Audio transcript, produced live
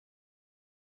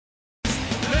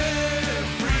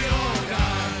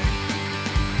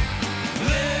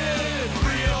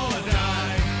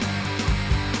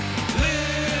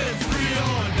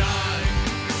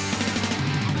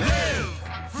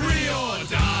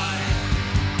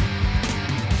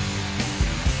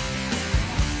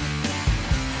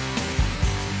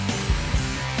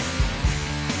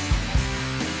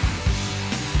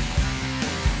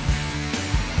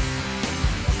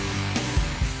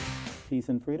peace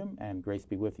and freedom, and grace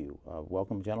be with you.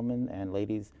 Welcome, gentlemen and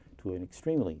ladies, to an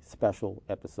extremely special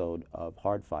episode of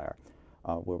Hardfire,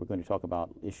 where we're going to talk about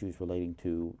issues relating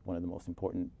to one of the most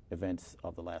important events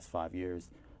of the last 5 years,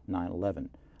 9/11.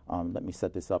 Let me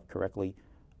set this up correctly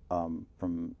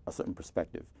from a certain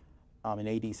perspective. In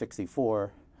AD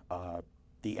 64,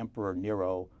 the Emperor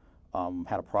Nero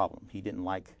had a problem. He didn't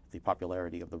like the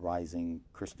popularity of the rising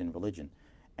Christian religion.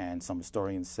 And some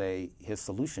historians say his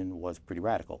solution was pretty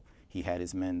radical. He had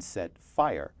his men set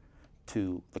fire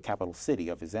to the capital city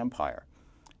of his empire.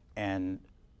 And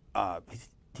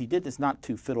he did this not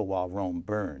to fiddle while Rome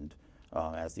burned,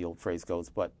 as the old phrase goes,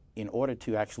 but in order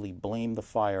to actually blame the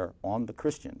fire on the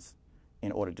Christians,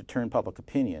 in order to turn public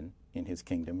opinion in his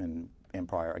kingdom and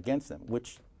empire against them,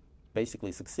 which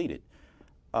basically succeeded.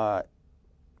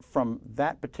 From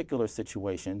that particular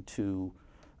situation to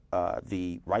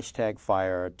the Reichstag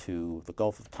fire, to the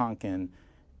Gulf of Tonkin,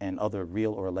 and other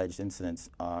real or alleged incidents,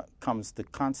 comes the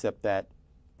concept that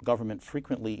government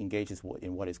frequently engages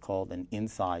in what is called an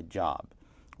inside job,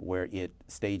 where it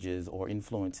stages or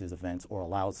influences events or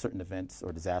allows certain events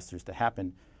or disasters to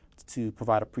happen to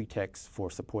provide a pretext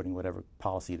for supporting whatever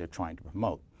policy they're trying to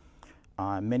promote.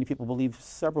 Many people believe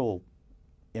several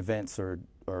events or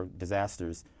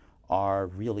disasters are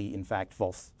really, in fact,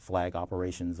 false flag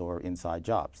operations or inside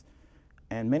jobs.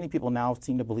 And many people now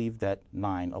seem to believe that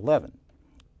 9/11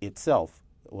 itself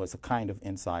was a kind of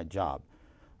inside job.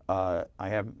 I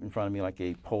have in front of me like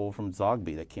a poll from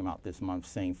Zogby that came out this month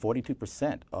saying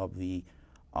 42% of the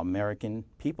American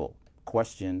people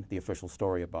question the official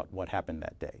story about what happened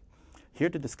that day. Here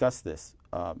to discuss this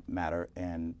matter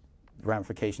and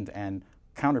ramifications and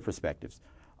counter perspectives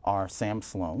are Sam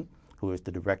Sloan, who is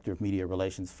the Director of Media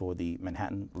Relations for the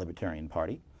Manhattan Libertarian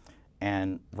Party,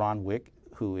 and Ron WIECK,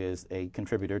 who is a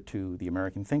contributor to The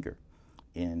American Thinker,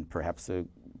 and perhaps a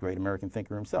great American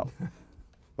thinker himself.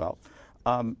 Well,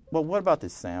 what about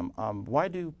this, Sam? Why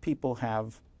do people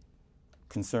have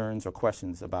concerns or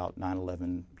questions about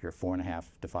 9/11 here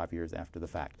 4.5 to 5 years after the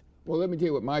fact? Well, let me tell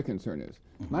you what my concern is.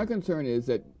 My concern is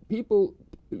that people,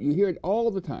 you hear it all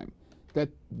the time, that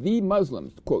the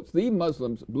Muslims, quotes, the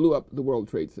Muslims blew up the World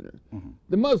Trade Center.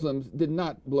 The Muslims did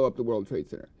not blow up the World Trade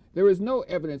Center. There is no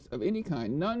evidence of any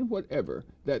kind, none whatever,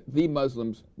 that the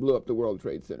Muslims blew up the World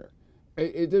Trade Center.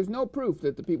 There's no proof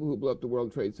that the people who blew up the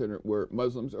World Trade Center were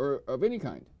Muslims or of any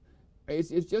kind. It's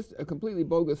just a completely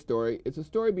bogus story. It's a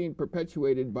story being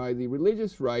perpetuated by the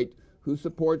religious right who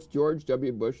supports George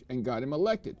W. Bush and got him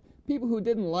elected. People who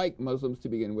didn't like Muslims to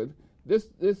begin with,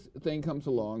 this thing comes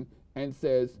along and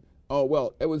says, oh,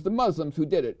 well, it was the Muslims who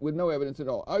did it with no evidence at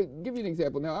all. I'll give you an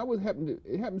example. Now, it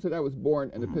happens that I was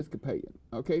born an Episcopalian,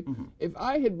 okay? If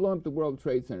I had blown up the World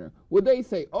Trade Center, would they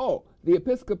say, oh, the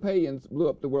Episcopalians blew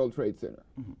up the World Trade Center?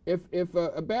 If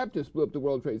a Baptist blew up the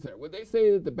World Trade Center, would they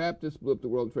say that the Baptists blew up the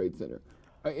World Trade Center?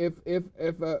 If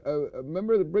a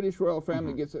member of the British royal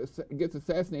family gets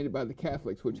assassinated by the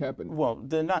Catholics, which happened. Well,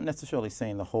 they're not necessarily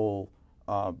saying the whole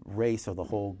race or the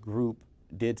whole group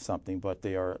did something, but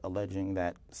they are alleging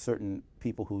that certain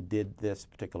people who did this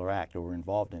particular act or were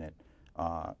involved in it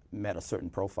met a certain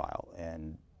profile,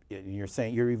 and you're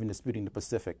saying you're even disputing the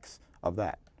specifics of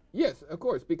that. Yes, of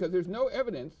course, because there's no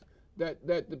evidence that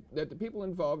the people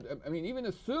involved, I mean, even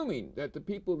assuming that the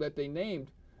people that they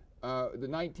named, the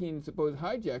 19 supposed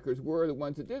hijackers, were the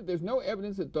ones that did it, there's no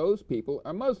evidence that those people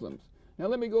are Muslims. Now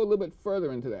let me go a little bit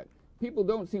further into that. People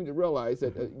don't seem to realize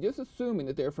that just assuming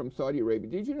that they're from Saudi Arabia,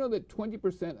 did you know that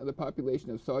 20% of the population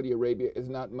of Saudi Arabia is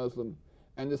not Muslim,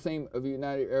 and the same of the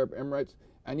United Arab Emirates,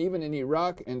 and even in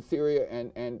Iraq and Syria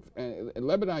and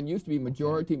Lebanon used to be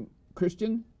majority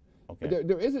Christian. Okay.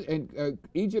 There isn't, and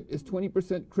Egypt is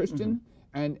 20% Christian,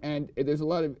 and there's a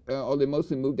lot of, although they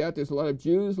mostly moved out, there's a lot of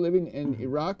Jews living in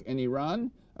Iraq and Iran,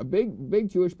 a big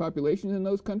Jewish population in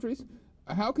those countries.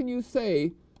 How can you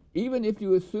say, even if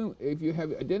you assume, if you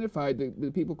have identified the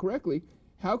people correctly,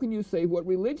 how can you say what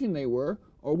religion they were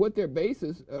or what their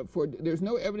basis for? There's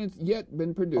no evidence yet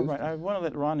been produced. All right, I want to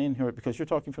let Ron in here because you're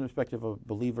talking from the perspective of a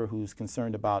believer who's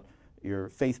concerned about your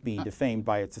faith being defamed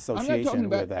by its association with that. I'm not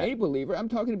talking about a believer. I'm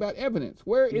talking about evidence.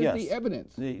 Where is the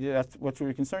evidence? That's what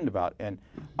you're concerned about, and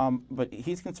but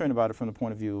he's concerned about it from the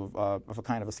point of view of a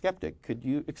kind of a skeptic. Could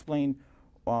you explain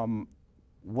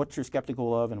what you're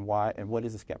skeptical of and why, and what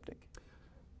is a skeptic?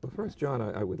 Well, first, John,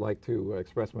 I would like to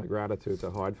express my gratitude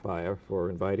to Hardfire for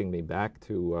inviting me back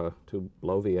to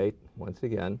Bloviate once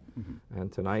again.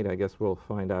 And tonight, I guess we'll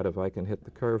find out if I can hit the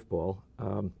curveball.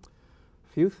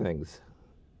 Few things.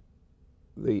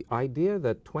 The idea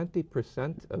that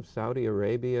 20% of Saudi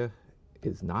Arabia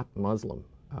is not Muslim,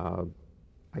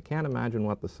 I can't imagine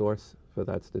what the source for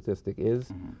that statistic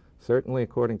is. Certainly,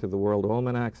 according to the World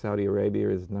Almanac, Saudi Arabia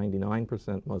is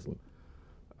 99% Muslim.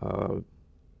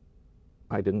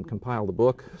 I didn't compile the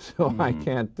book, so I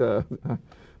can't,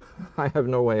 I have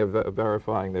no way of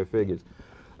verifying their figures.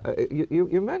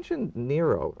 You mentioned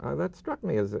Nero. That struck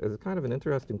me as kind of an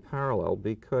interesting parallel,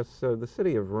 because the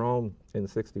city of Rome in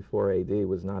 64 AD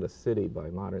was not a city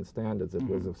by modern standards. It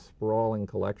was a sprawling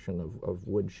collection of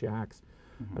wood shacks.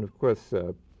 And of course,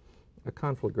 a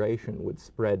conflagration would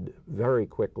spread very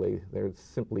quickly. There's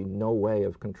simply no way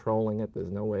of controlling it.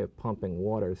 There's no way of pumping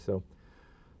water. So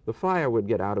the fire would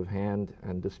get out of hand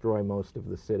and destroy most of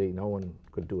the city. No one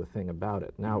could do a thing about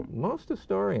it. Now, most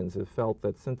historians have felt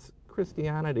that since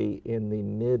Christianity in the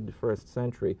mid-1st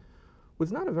century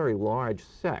was not a very large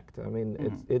sect, I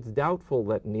mean, it's doubtful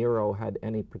that Nero had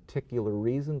any particular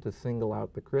reason to single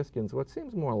out the Christians. What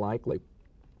seems more likely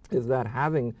is that,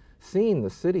 having seen the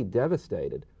city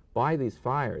devastated by these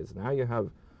fires, now you have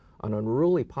an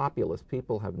unruly populace.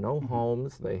 People have no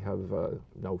homes, they have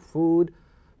no food,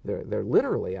 they're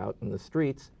literally out in the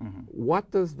streets.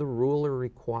 What does the ruler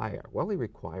require? Well, he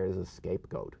requires a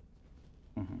scapegoat.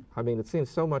 I mean, it seems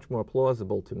so much more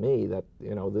plausible to me that,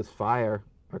 you know, this fire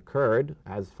occurred,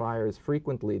 as fires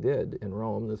frequently did in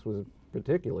Rome. This was a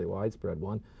particularly widespread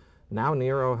one. Now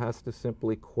Nero has to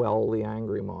simply quell the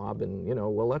angry mob and, you know,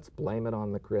 well, let's blame it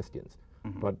on the Christians.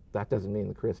 But that doesn't mean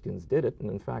the Christians did it, and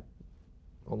in fact,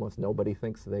 almost nobody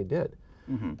thinks they did.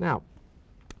 Now,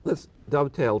 this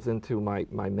dovetails into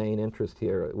my main interest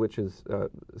here, which is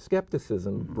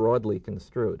skepticism broadly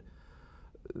construed.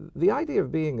 The idea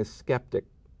of being a skeptic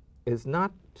is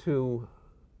not to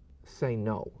say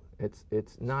no.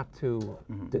 It's not to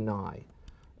deny.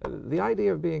 The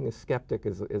idea of being a skeptic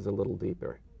is a little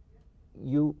deeper.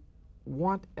 You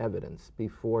want evidence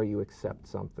before you accept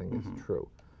something as true.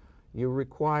 You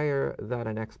require that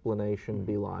an explanation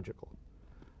be logical.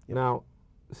 Now,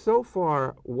 so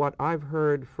far, what I've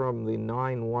heard from the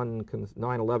 9/11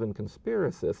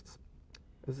 conspiracists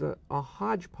is a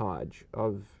hodgepodge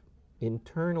of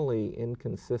internally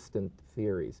inconsistent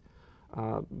theories.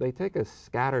 They take a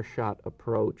scattershot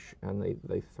approach and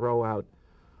they throw out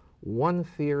one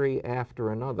theory after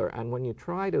another, and when you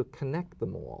try to connect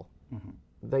them all,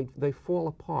 they fall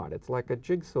apart. It's like a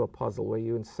jigsaw puzzle where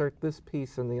you insert this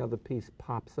piece and the other piece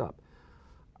pops up.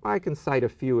 I can cite a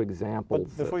few examples.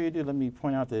 But before you do, let me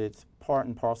point out that it's part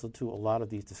and parcel to a lot of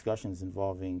these discussions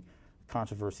involving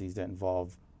controversies that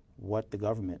involve what the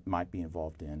government might be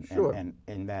involved in,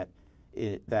 and that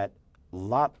that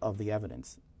lot of the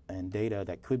evidence and data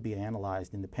that could be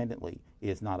analyzed independently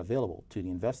is not available to the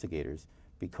investigators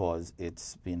because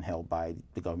it's been held by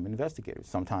the government investigators.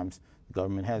 Sometimes the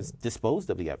government has disposed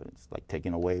of the evidence, like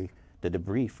taking away the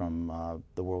debris from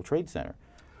the World Trade Center,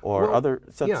 or other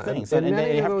such things, and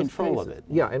they have control of it.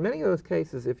 Yeah, in many of those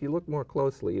cases, if you look more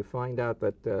closely, you find out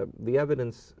that the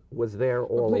evidence was there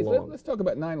all along. Let's talk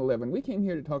about 9/11. We came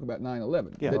here to talk about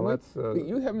 9/11. Yeah, well,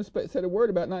 you haven't said a word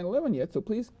about 9/11 yet, so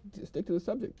please stick to the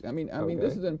subject. I mean,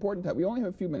 this is an important topic. We only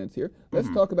have a few minutes here. Let's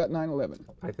talk about 9/11.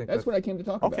 I think that's what I came to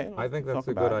talk about. I think that's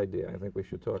a good idea. I think we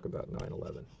should talk about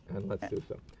 9/11, and let's do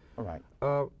so. All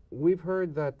right. We've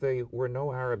heard that there were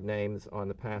no Arab names on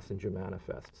the passenger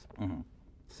manifests.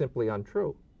 Simply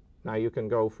untrue. Now, you can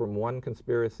go from one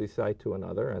conspiracy site to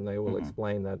another, and they will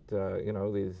explain that you know,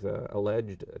 these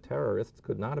alleged terrorists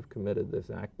could not have committed this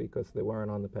act because they weren't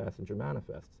on the passenger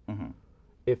manifests.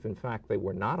 If in fact they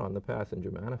were not on the passenger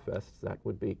manifests, that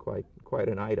would be quite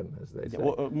an item, as they say.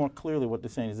 Well, more clearly, what they're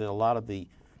saying is that a lot of the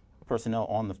personnel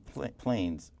on the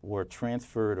planes were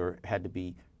transferred or had to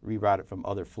be rerouted from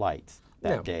other flights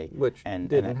that day, which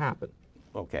didn't happen.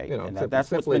 Okay, you know, and that's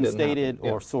what's been stated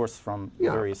or sourced from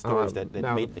various stories that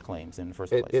made the claims in the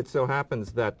first place. It so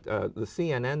happens that the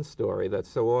CNN story that's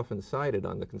so often cited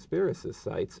on the conspiracy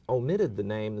sites omitted the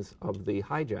names of the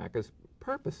hijackers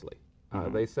purposely.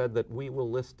 They said that we will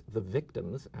list the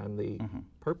victims, and the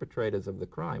perpetrators of the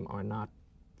crime are not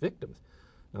victims.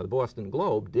 Now, the Boston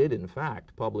Globe did, in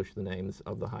fact, publish the names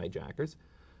of the hijackers,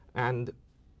 and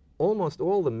almost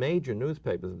all the major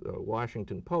newspapers,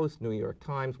 Washington Post, New York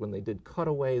Times, when they did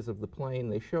cutaways of the plane,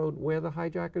 they showed where the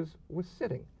hijackers were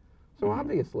sitting. So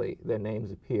obviously their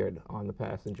names appeared on the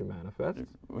passenger manifests.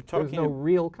 There's no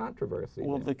real controversy.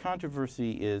 Well, the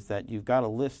controversy is that you've got a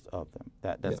list of them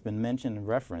that's been mentioned and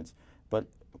referenced, but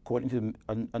according to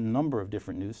a number of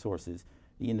different news sources,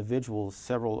 the individuals,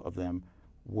 several of them,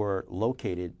 were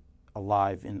located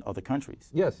alive in other countries.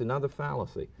 Yes, another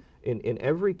fallacy. In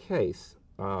every case,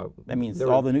 that means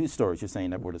all the news stories you're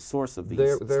saying that were the source of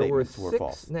these statements were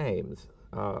false. There were 6 names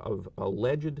of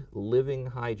alleged living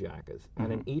hijackers,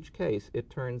 and in each case it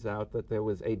turns out that there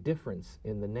was a difference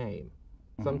in the name.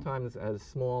 sometimes as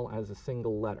small as a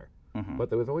single letter. But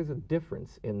there was always a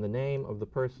difference in the name of the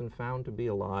person found to be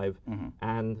alive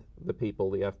and the people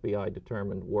the FBI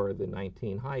determined were the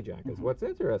 19 hijackers. What's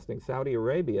interesting, Saudi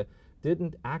Arabia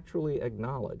didn't actually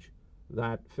acknowledge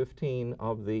that 15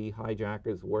 of the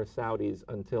hijackers were Saudis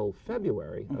until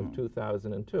February of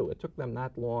 2002. It took them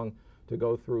that long to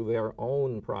go through their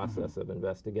own process of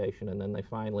investigation, and then they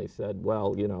finally said,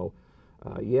 well, you know,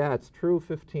 yeah, it's true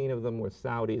 15 of them were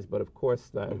Saudis, but of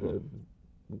course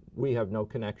we have no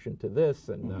connection to this,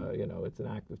 and you know, it's an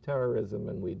act of terrorism,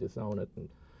 and we disown it. And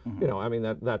you know, I mean,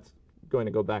 that's going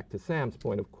to go back to Sam's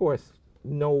point. Of course,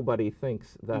 nobody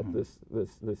thinks that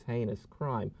this heinous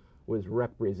crime was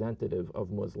representative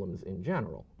of Muslims in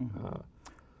general.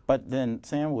 But then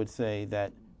Sam would say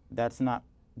that that's not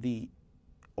the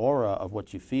aura of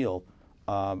what you feel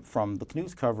from the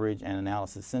news coverage and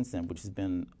analysis since then, which has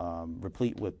been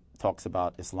replete with talks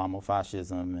about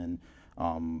Islamofascism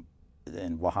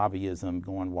and Wahhabism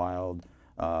going wild,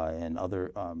 and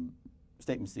other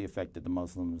statements to the effect that the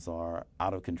Muslims are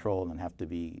out of control and have to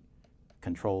be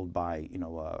controlled by, you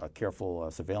know, a careful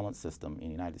surveillance system in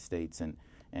the United States and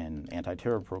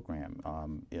anti-terror program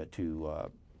to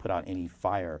put out any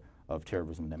fire of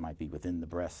terrorism that might be within the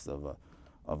breasts of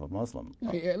a Muslim.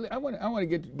 I want to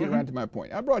get around to my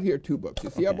point. I brought here 2 books. You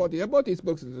see, I bought these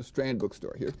books at the Strand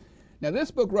bookstore here. Now,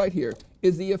 this book right here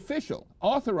is the official,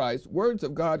 authorized Words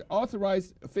of God,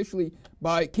 authorized officially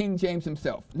by King James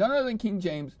himself. None other than King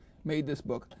James made this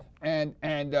book, and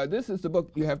this is the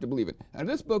book, you have to believe it. Now,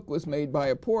 this book was made by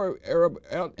a poor Arab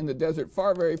out in the desert,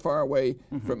 very far away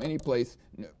from any place.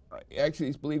 Actually,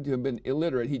 he's believed to have been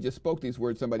illiterate. He just spoke these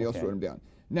words. Somebody else wrote them down.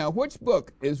 Now, which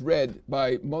book is read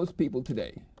by most people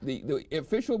today? The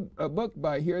official book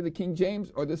by here, the King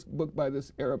James, or this book by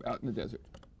this Arab out in the desert?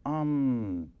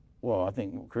 Well, I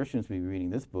think Christians be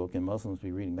reading this book and Muslims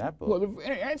be reading that book. Well,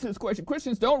 to answer this question,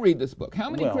 Christians don't read this book. How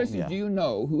many Christians do you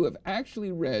know who have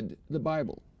actually read the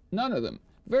Bible? None of them.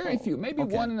 Very few. Maybe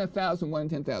 1 in 1,000, 1 in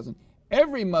 10,000.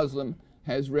 Every Muslim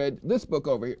has read this book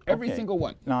over here. Every single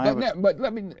one. But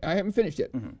I haven't finished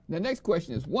yet. The next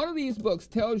question is, one of these books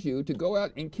tells you to go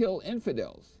out and kill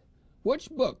infidels. Which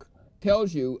book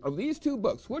tells you, of these 2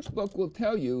 books, which book will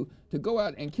tell you to go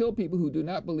out and kill people who do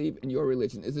not believe in your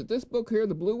religion? Is it this book here,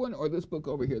 the blue one, or this book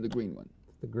over here, the green one?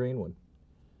 The green one.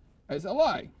 It's a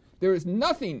lie. There is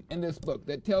nothing in this book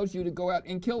that tells you to go out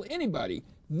and kill anybody.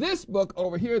 This book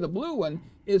over here, the blue one,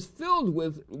 is filled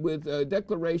with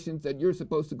declarations that you're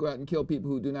supposed to go out and kill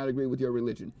people who do not agree with your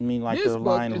religion. You mean like this the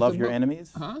line, love your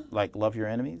enemies? Huh? Like love your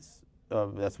enemies?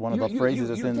 That's one of the phrases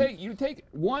that's in... You take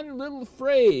one little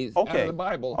phrase out of the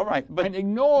Bible and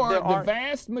ignore the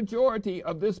vast majority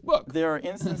of this book. There are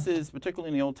instances, particularly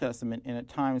in the Old Testament, and at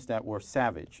times that were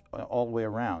savage all the way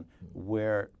around,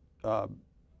 where the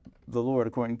Lord,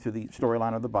 according to the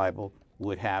storyline of the Bible,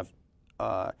 would have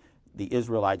the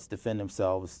Israelites defend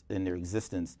themselves in their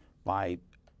existence by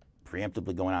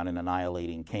preemptively going out and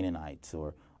annihilating Canaanites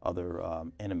or other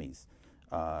enemies.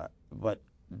 But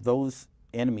those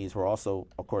enemies were also,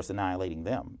 of course, annihilating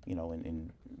them, you know, in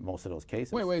most of those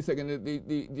cases. Wait a second.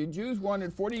 The Jews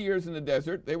wandered 40 years in the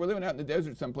desert. They were living out in the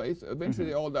desert someplace. Eventually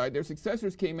they all died. Their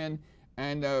successors came in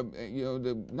and, you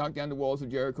know, knocked down the walls of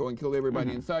Jericho and killed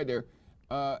everybody inside there.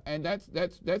 And that's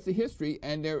the history.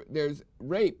 And there's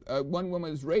rape. One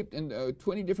woman is raped, and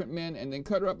 20 different men, and then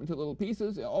cut her up into little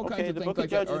pieces. All kinds of things like that. The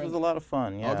Book of Judges was a lot of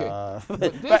fun. Yeah.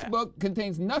 But this book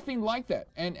contains nothing like that.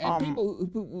 And people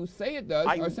who say it does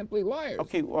are simply liars.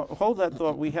 Okay, well, hold that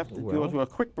thought. We have to go to a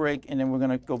quick break, and then we're going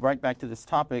to go right back to this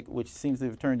topic, which seems to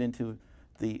have turned into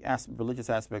the religious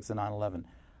aspects of 9/11.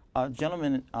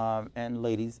 Gentlemen and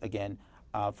ladies, again,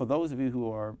 for those of you who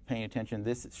are paying attention,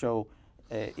 this show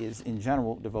is in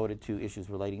general devoted to issues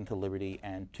relating to liberty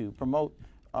and to promote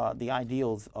the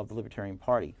ideals of the Libertarian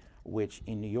Party, which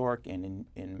in New York and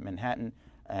in Manhattan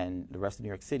and the rest of New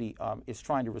York City is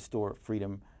trying to restore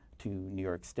freedom to New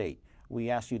York State. We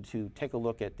ask you to take a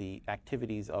look at the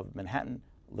activities of Manhattan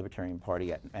Libertarian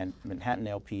Party at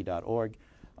manhattanlp.org,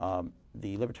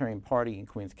 the Libertarian Party in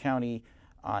Queens County,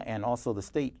 and also the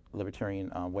state Libertarian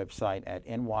website at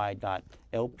ny.lp.org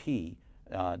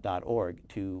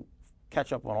to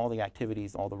catch up on all the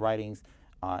activities, all the writings,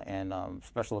 and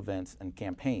special events and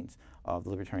campaigns of the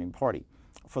Libertarian Party.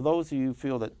 For those of you who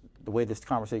feel that the way this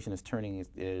conversation is turning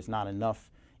is not enough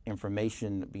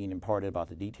information being imparted about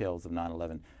the details of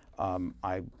 9/11,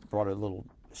 I brought a little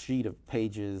sheet of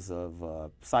pages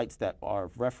of sites that are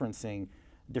referencing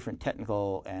different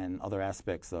technical and other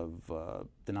aspects of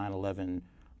the 9/11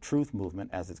 truth movement,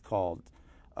 as it's called,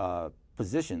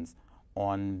 positions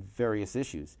on various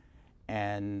issues.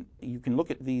 And you can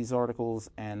look at these articles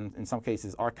and, in some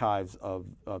cases, archives of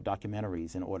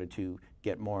documentaries in order to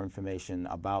get more information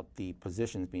about the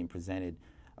positions being presented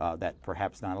that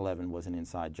perhaps 9/11 was an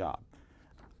inside job.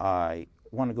 I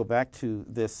want to go back to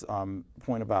this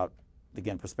point about,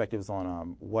 again, perspectives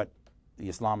on what the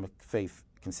Islamic faith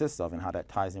consists of and how that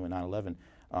ties in with 9/11.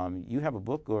 You have a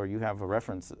book or you have a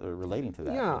reference relating to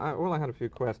that. Yeah, well, I had a few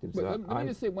questions. But let me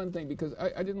just say one thing, because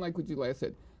I didn't like what you last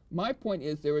said. My point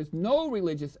is there is no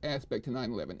religious aspect to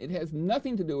 9/11. It has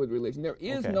nothing to do with religion. There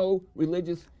is no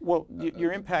religious... Well,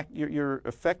 you're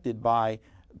affected by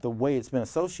the way it's been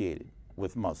associated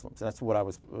with Muslims. That's what I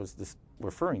was just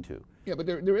referring to. Yeah, but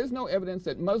there is no evidence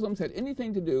that Muslims had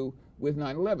anything to do with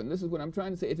 9/11. This is what I'm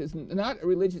trying to say. It is not a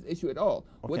religious issue at all.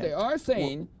 Okay. What they are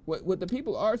saying, what the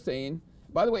people are saying,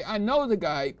 by the way, I know the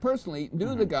guy, personally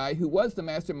knew the guy who was the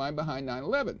mastermind behind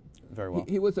 9/11. Very well.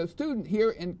 He was a student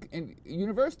here in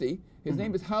university. His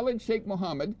name is Khalid Sheikh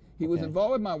Mohammed. He was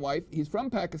involved with my wife. He's from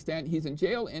Pakistan. He's in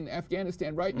jail in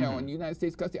Afghanistan right now in United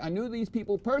States custody. I knew these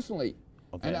people personally.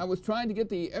 And I was trying to get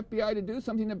the FBI to do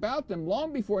something about them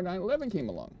long before 9/11 came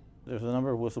along. There's a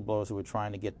number of whistleblowers who were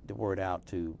trying to get the word out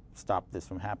to stop this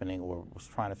from happening, or was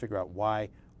trying to figure out why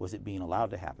was it being allowed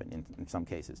to happen in some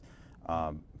cases.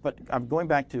 But I'm going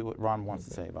back to what Ron wants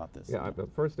to say about this. Yeah, but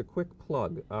first a quick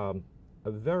plug. A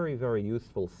very, very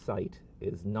useful site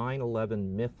is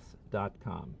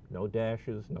 911myths.com. No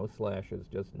dashes, no slashes,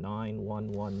 just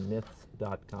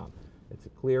 911myths.com. It's a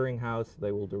clearinghouse.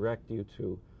 They will direct you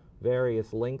to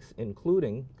various links,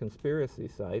 including conspiracy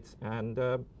sites, and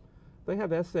they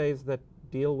have essays that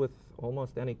deal with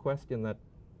almost any question that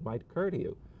might occur to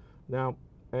you. Now,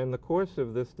 in the course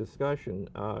of this discussion,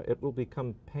 it will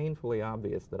become painfully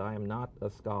obvious that I am not a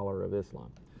scholar of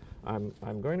Islam.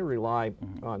 I'm going to rely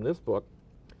on this book,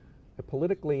 A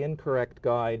Politically Incorrect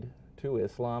Guide to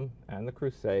Islam and the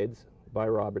Crusades by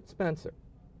Robert Spencer.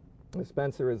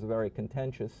 Spencer is a very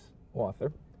contentious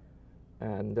author,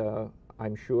 and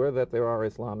I'm sure that there are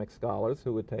Islamic scholars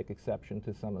who would take exception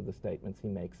to some of the statements he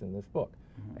makes in this book.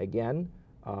 Again,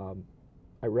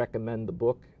 I recommend the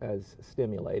book as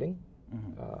stimulating,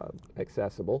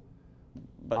 accessible.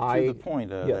 But to the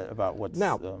point about what's...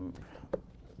 Now,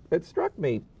 it struck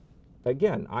me,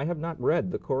 again, I have not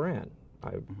read the Quran.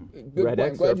 I've read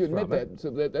excerpts. I'm glad you admit that.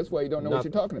 So that's why you don't know what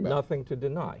you're talking about. Nothing to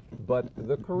deny. But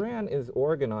the Quran is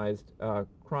organized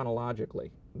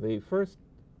chronologically. The first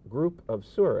group of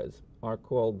surahs are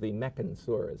called the Meccan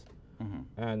surahs,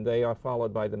 and they are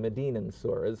followed by the Medinan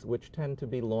surahs, which tend to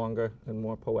be longer and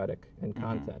more poetic in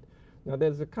content. Now,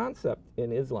 there's a concept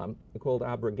in Islam called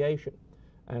abrogation,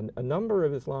 and a number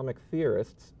of Islamic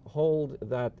theorists hold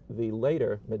that the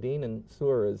later Medinan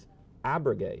surahs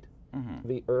abrogate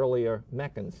the earlier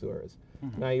Meccan surahs.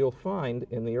 Now, you'll find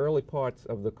in the early parts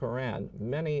of the Quran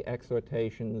many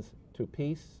exhortations to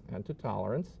peace and to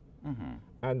tolerance,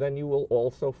 and then you will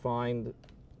also find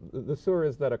the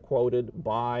surahs that are quoted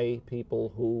by people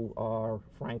who are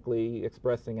frankly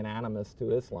expressing an animus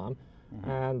to Islam,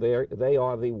 and they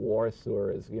are the war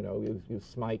surahs. You know, you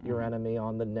smite your enemy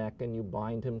on the neck and you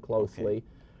bind him closely.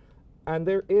 And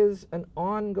there is an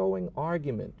ongoing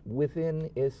argument within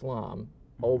Islam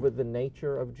over the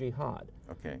nature of jihad.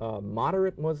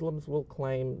 Moderate Muslims will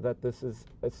claim that this is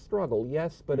a struggle,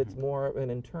 yes, but it's more of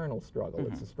an internal struggle.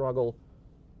 It's a struggle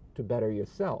to better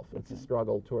yourself. It's a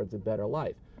struggle towards a better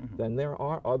life. Then there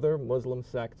are other Muslim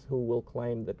sects who will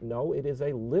claim that no, it is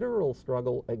a literal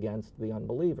struggle against the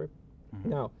unbeliever.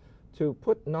 Now, to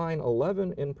put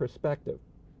 9/11 in perspective,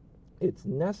 it's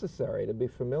necessary to be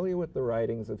familiar with the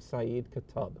writings of Sayyid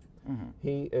Qutb.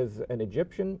 He is an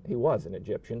Egyptian, he was an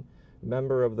Egyptian,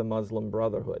 member of the Muslim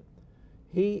Brotherhood.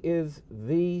 He is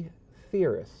the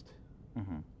theorist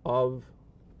of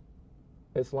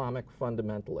Islamic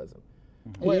fundamentalism.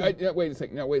 Wait a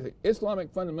second. Now, wait a second.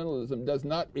 Islamic fundamentalism does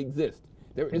not exist.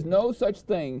 There is no such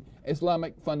thing,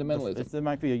 Islamic fundamentalism. There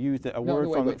might be a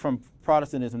word from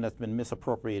Protestantism that's been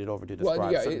misappropriated over to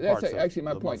describe certain parts that's actually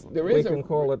my point. We can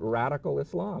call it radical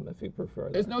Islam if you prefer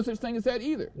that. There's no such thing as that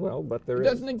either. Well, but there is.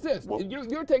 It doesn't exist. Well,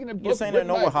 you're taking a book you're saying there are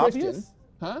no Wahhabis?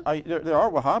 Huh? There are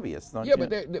Wahhabis, don't you?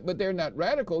 Yeah, but they're not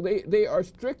radical. They are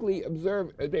strictly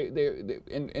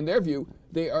in their view,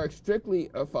 they are strictly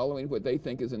following what they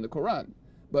think is in the Quran.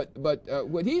 But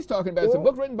what he's talking about is a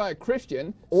book written by a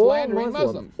Christian slandering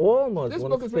Muslims. All Muslims this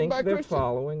book is written by a they're Christian.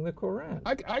 Following the Quran.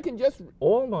 I can just...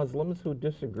 All Muslims who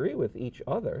disagree with each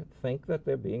other think that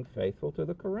they're being faithful to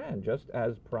the Quran, just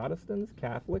as Protestants,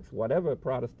 Catholics, whatever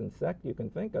Protestant sect you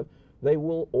can think of, they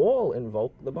will all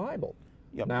invoke the Bible.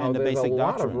 Now, there's a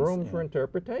lot of room for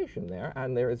interpretation there,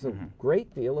 and there is a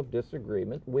great deal of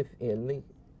disagreement within the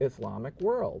Islamic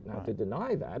world. Now, to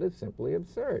deny that is simply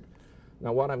absurd.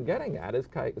 Now, what I'm getting at is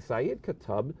Sayyid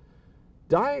Qutb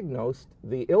diagnosed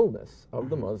the illness of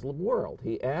the Muslim world.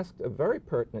 He asked a very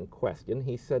pertinent question.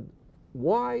 He said,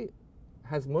 why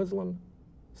has Muslim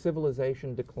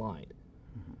civilization declined?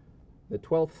 The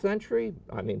 12th century,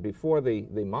 I mean, before the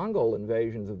Mongol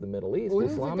invasions of the Middle East,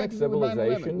 Islamic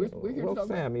civilization... Well,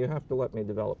 Sam, you have to let me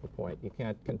develop a point. You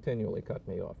can't continually cut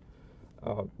me off.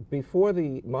 Before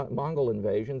the Mongol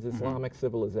invasions, Islamic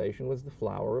civilization was the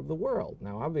flower of the world.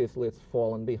 Now, obviously, it's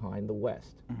fallen behind the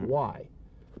West. Why?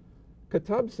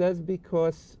 Qutb says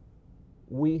because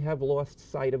we have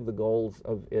lost sight of the goals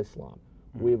of Islam.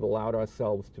 We've allowed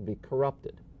ourselves to be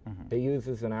corrupted. He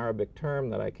uses an Arabic term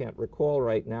that I can't recall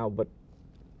right now, but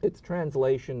its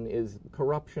translation is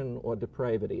corruption or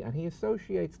depravity, and he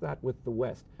associates that with the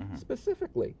West,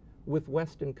 specifically with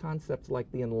Western concepts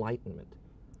like the Enlightenment.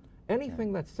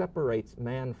 Anything that separates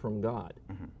man from God,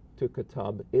 to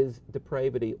Qutb, is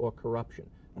depravity or corruption.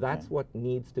 That's what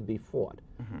needs to be fought.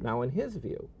 Now, in his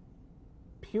view,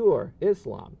 pure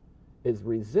Islam is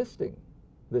resisting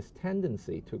this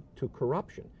tendency to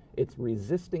corruption. It's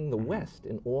resisting the West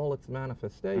in all its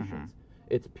manifestations.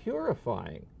 It's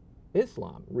purifying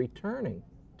Islam, returning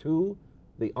to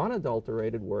the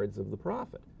unadulterated words of the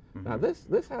Prophet. Now, this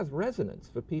has resonance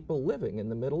for people living in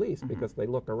the Middle East because they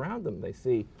look around them, they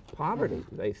see poverty,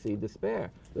 they see despair,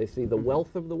 they see the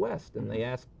wealth of the West, and they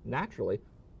ask, naturally,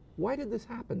 why did this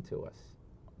happen to us?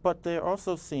 But they're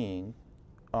also seeing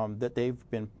that they've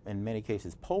been, in many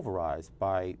cases, pulverized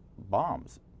by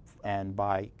bombs and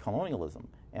by colonialism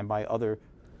and by other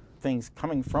things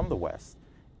coming from the West.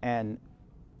 And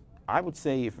I would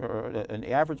say if an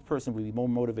average person would be more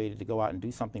motivated to go out and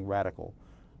do something radical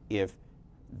if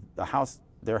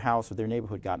their house or their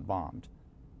neighborhood got bombed,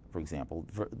 for example,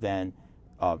 than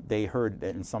they heard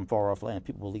that in some far-off land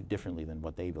people believe differently than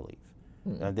what they believe.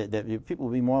 That people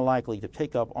would be more likely to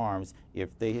take up arms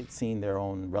if they had seen their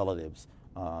own relatives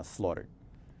slaughtered.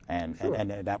 And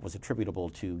that was attributable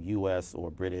to U.S. or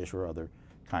British or other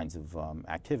kinds of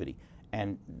activity.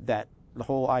 And that the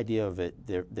whole idea of it,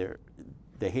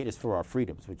 they hate us for our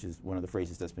freedoms, which is one of the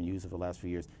phrases that's been used over the last few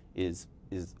years, is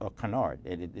a canard.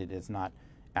 It is not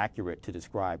accurate to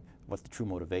describe what the true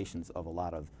motivations of a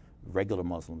lot of regular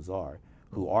Muslims are,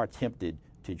 who are tempted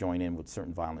to join in with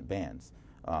certain violent bands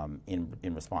in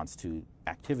response to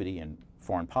activity and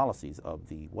foreign policies of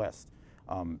the West.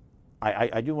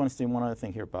 I do want to say one other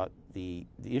thing here about the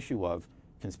issue of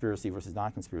conspiracy versus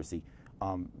non-conspiracy.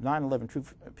 9/11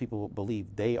 truth people believe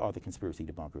they are the conspiracy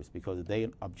debunkers because they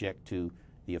object to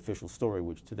the official story,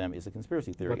 which to them is a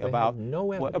conspiracy theory about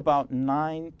about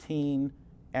 19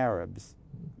 Arabs,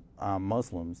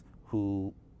 Muslims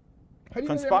who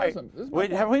conspired.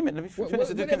 Wait a minute, let me finish.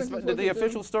 The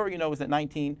official story, is that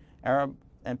 19 Arab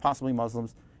and possibly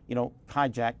Muslims,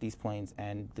 hijacked these planes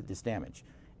and did this damage.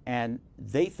 And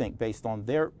they think, based on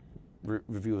their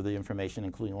review of the information,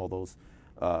 including all those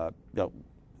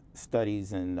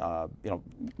studies and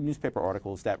newspaper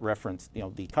articles that reference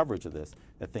the coverage of this,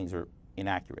 that things are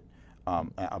inaccurate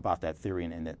about that theory,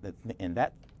 and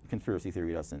that conspiracy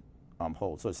theory doesn't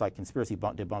hold. So it's like conspiracy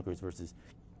debunkers versus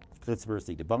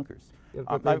conspiracy debunkers. Yeah,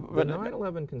 but the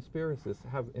 9/11 conspiracists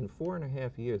have, in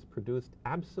 4.5 years, produced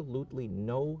absolutely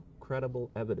no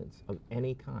credible evidence of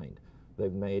any kind.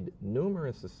 They've made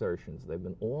numerous assertions. They've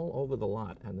been all over the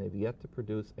lot, and they've yet to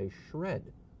produce a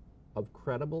shred of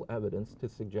credible evidence to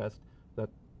suggest that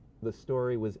the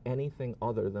story was anything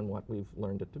other than what we've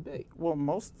learned it to be. Well,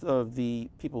 most of the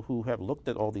people who have looked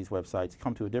at all these websites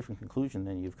come to a different conclusion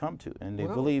than you've come to, and they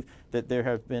believe that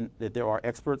there are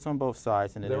experts on both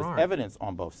sides and that there's evidence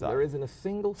on both sides. There isn't a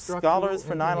single structural Scholars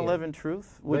for 9/11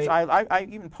 Truth, which I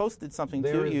even posted something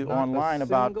to you online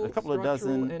about a couple of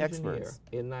dozen experts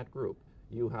in that group.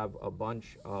 You have a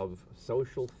bunch of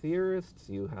social theorists,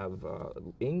 you have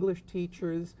English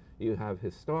teachers, you have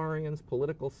historians,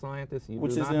 political scientists. You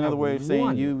Which do is not another way of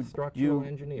saying you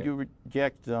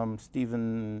reject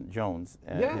Stephen Jones.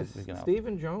 Yes,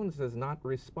 Stephen Jones has not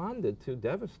responded to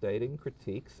devastating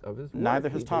critiques of his work. Neither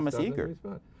has Thomas Eager.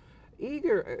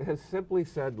 Eager has simply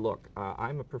said, look,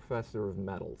 I'm a professor of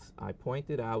metals. I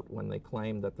pointed out when they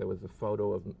claimed that there was a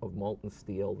photo of molten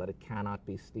steel that it cannot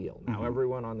be steel. Now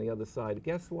everyone on the other side,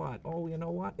 guess what? Oh, you know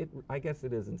what? I guess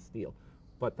it isn't steel.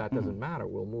 But that doesn't matter.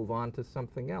 We'll move on to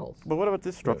something else. But what about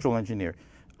this structural engineer?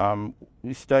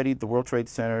 We studied the World Trade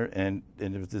Center, and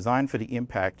it was designed for the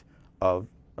impact of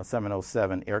a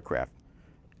 707 aircraft.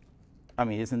 I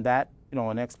mean, isn't that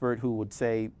an expert who would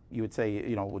say,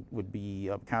 would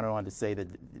be counted on to say that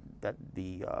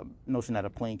the notion that a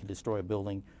plane can destroy a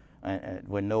building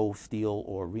when no steel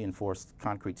or reinforced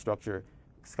concrete structure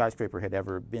skyscraper had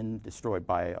ever been destroyed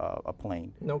by a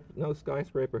plane. No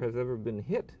skyscraper has ever been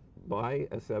hit by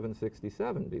a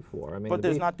 767 before. I mean, but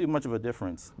there's not too much of a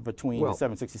difference between the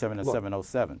 767 and the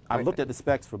 707. I've looked at the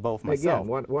specs for both myself.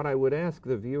 Again, what I would ask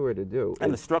the viewer to do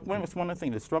and is... one of the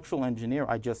things, the structural engineer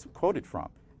I just quoted from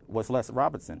was Les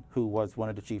Robinson, who was one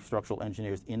of the chief structural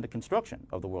engineers in the construction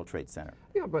of the World Trade Center.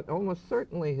 Yeah, but almost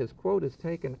certainly his quote is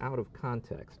taken out of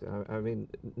context. I mean,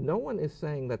 no one is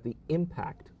saying that the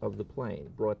impact of the plane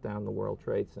brought down the World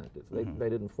Trade Centers. They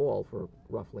didn't fall for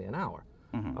roughly an hour.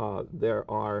 There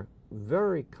are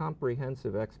very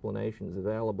comprehensive explanations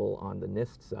available on the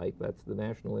NIST site. That's the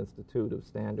National Institute of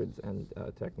Standards and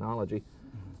Technology,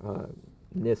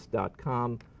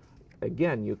 NIST.com.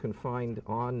 Again, you can find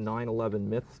on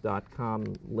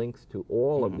 911myths.com links to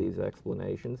all of these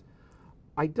explanations.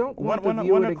 I don't want the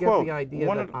viewer to get the idea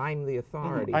that I'm the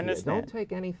authority here. Don't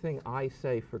take anything I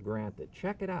say for granted.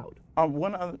 Check it out.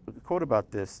 One other quote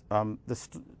about this.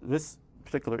 This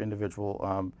particular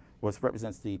individual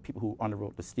represents the people who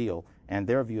underwrote the steel, and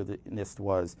their view of the NIST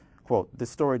was, quote,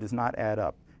 "This story does not add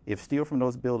up. If steel from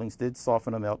those buildings did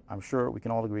soften or melt, I'm sure we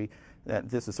can all agree that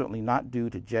this is certainly not due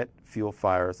to jet fuel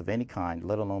fires of any kind,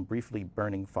 let alone briefly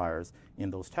burning fires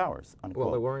in those towers." Unquote.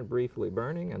 Well, they weren't briefly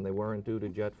burning, and they weren't due to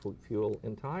jet fuel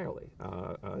entirely.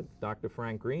 Dr.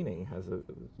 Frank Greening has a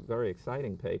very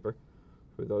exciting paper,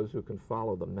 for those who can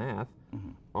follow the math,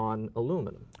 on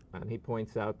aluminum. And he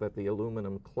points out that the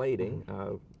aluminum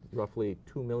cladding, roughly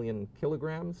 2 million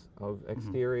kilograms of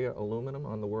exterior aluminum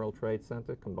on the World Trade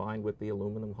Center, combined with the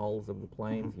aluminum hulls of the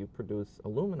planes, you produce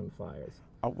aluminum fires.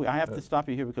 I have to stop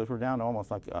you here because we're down to almost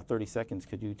like 30 seconds.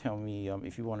 Could you tell me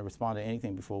if you want to respond to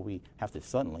anything before we have to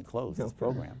suddenly close this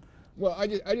program? Well, I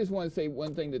just want to say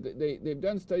one thing, that they've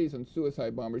done studies on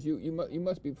suicide bombers. You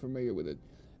must be familiar with it.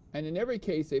 And in every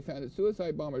case, they found that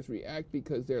suicide bombers react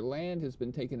because their land has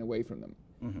been taken away from them.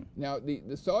 Now, the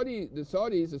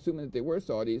Saudis, assuming that they were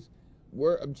Saudis,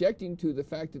 were objecting to the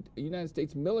fact that the United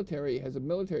States military has a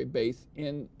military base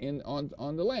on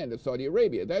the land of Saudi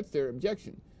Arabia. That's their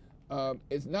objection.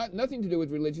 It's nothing to do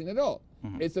with religion at all.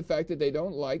 It's the fact that they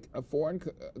don't like a foreign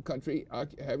country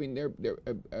having their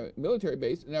military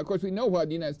base. Now, of course, we know why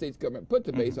the United States government put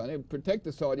the base on it, protect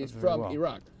the Saudis from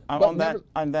Iraq. On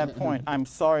that point, I'm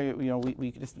sorry,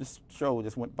 this show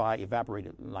just went by,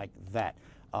 evaporated like that.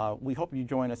 We hope you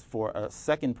join us for a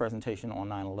second presentation on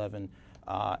 9/11,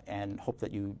 and hope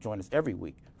that you join us every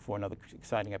week for another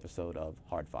exciting episode of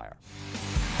Hardfire.